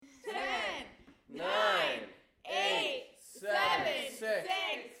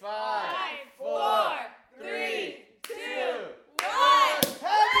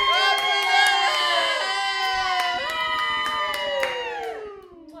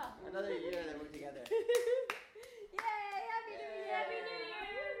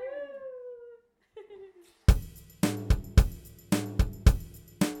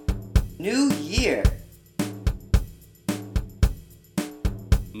New year.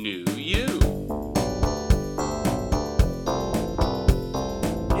 New you.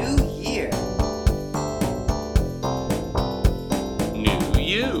 New year. New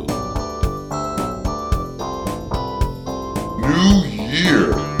you. New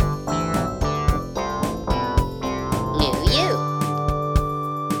Year. New you.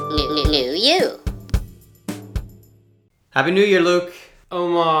 New you. Happy New Year, Luke.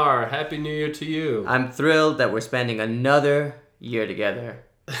 Omar, Happy New Year to you. I'm thrilled that we're spending another year together.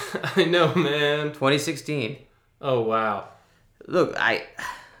 I know, man. 2016. Oh, wow. Look, I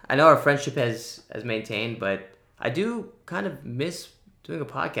know our friendship has maintained, but I do kind of miss doing a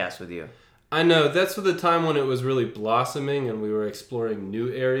podcast with you. I know, that's the time when it was really blossoming and we were exploring new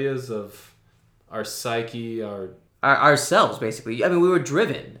areas of our psyche, Ourselves, basically. I mean, we were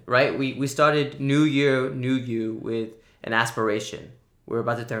driven, right? We started New Year, New You with an aspiration. We were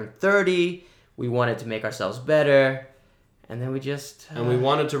about to turn 30. We wanted to make ourselves better. And then we just... and we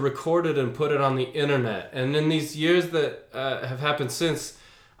wanted to record it and put it on the internet. And in these years that have happened since,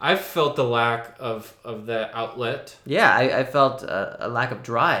 I've felt the lack of that outlet. Yeah, I felt a lack of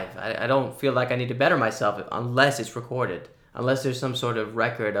drive. I don't feel like I need to better myself unless it's recorded. Unless there's some sort of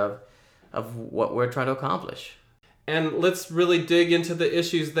record of what we're trying to accomplish. And let's really dig into the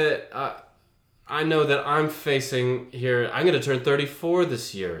issues that I know that I'm facing here. I'm going to turn 34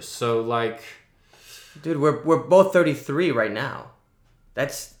 this year. So, like... Dude, we're both 33 right now.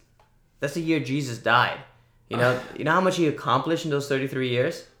 That's the year Jesus died. You know how much he accomplished in those 33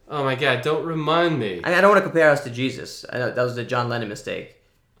 years? Oh my God, don't remind me. I don't want to compare us to Jesus. I know that was the John Lennon mistake.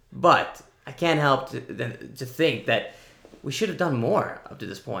 But I can't help to think that we should have done more up to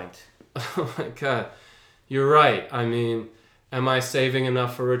this point. Oh my God, you're right. I mean, am I saving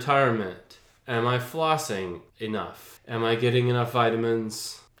enough for retirement? Am I flossing enough? Am I getting enough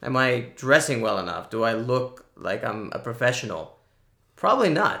vitamins? Am I dressing well enough? Do I look like I'm a professional? Probably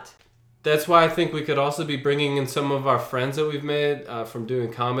not. That's why I think we could also be bringing in some of our friends that we've made from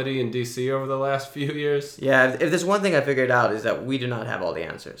doing comedy in DC over the last few years. Yeah, if there's one thing I figured out is that we do not have all the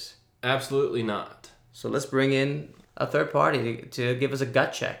answers. Absolutely not. So let's bring in a third party to give us a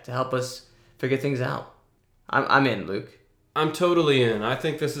gut check, to help us figure things out. I'm in, Luke. I'm totally in. I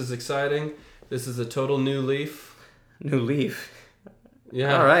think this is exciting. This is a total new leaf. New leaf.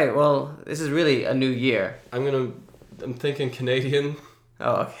 Yeah. All right, well, this is really a new year. I'm thinking Canadian.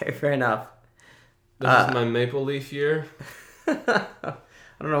 Oh, okay, fair enough. This is my maple leaf year. I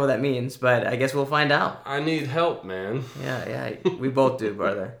don't know what that means, but I guess we'll find out. I need help, man. Yeah, we both do,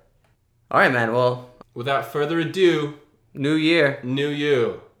 brother. All right, man, well... Without further ado... New year. New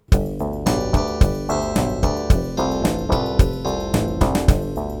you.